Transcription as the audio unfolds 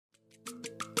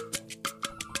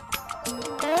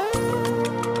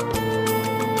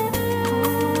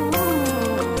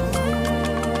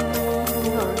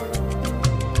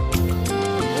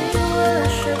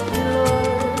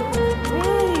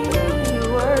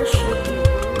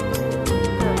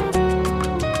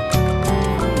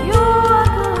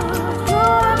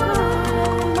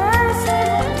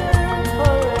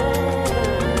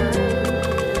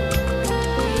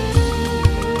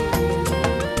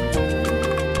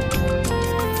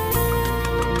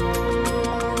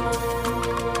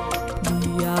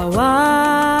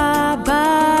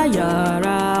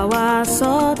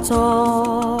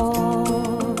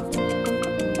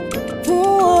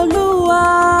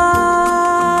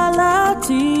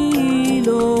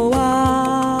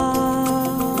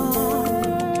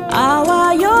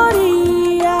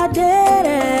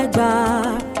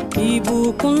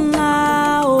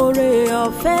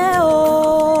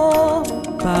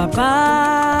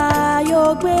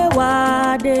gbé wa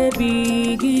débi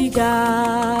gíga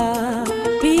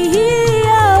bí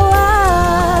àwa.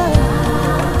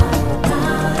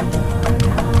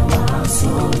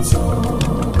 Sótò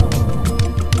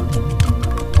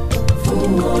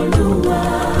fún Olúwa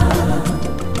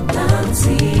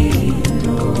láti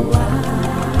lò wá.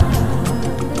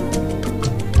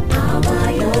 Àwa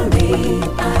yóò rí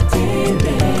adé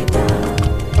rẹ̀ gbà,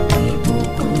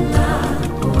 ìbùkún ńlá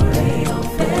oore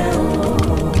ọ̀fẹ́ o.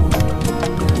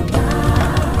 Bàbá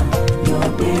yóò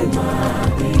gbé wa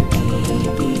débi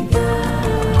gíga.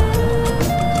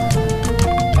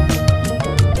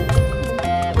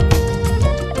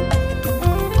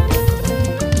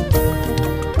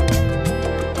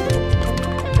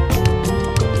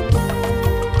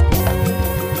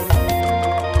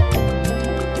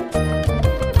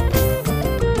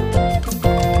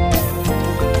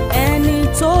 Ẹni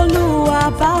t'Olúwa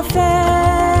bá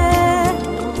fẹ́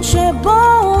ṣe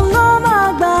bóun ló máa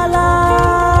gbàlà.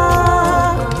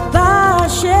 Bá a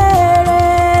ṣe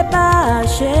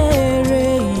eré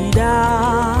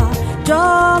ìdájọ́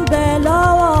ń bẹ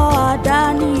lọ́wọ́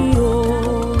àdáni o.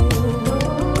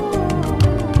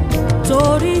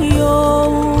 Torí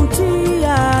ohun tí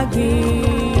a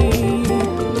gbìn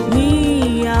ni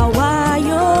àwa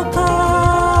yóò ká.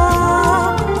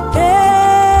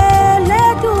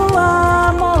 Elédùà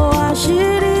mọ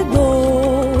àṣírí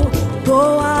gbogbo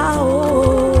wa o.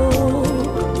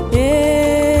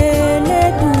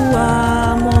 Elédùà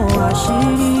mọ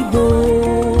àṣírí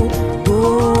gbogbo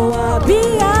wa bí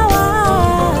àwa.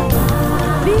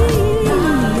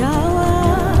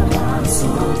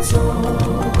 Sótò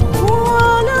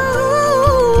Fún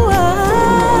Olúwa,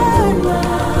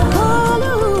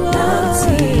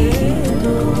 láti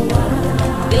lò wá.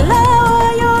 ilé wa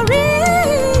yóò rí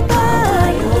gbà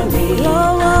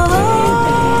lọ́wọ́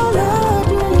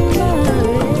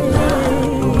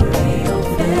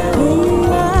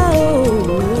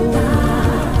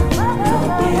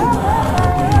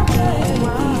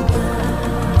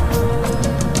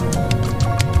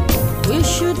We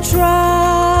should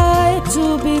try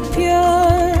to be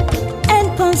pure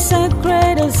and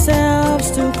consecrate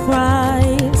ourselves to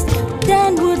Christ.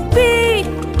 Then would be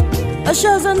a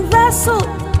chosen vessel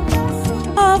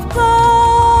of God.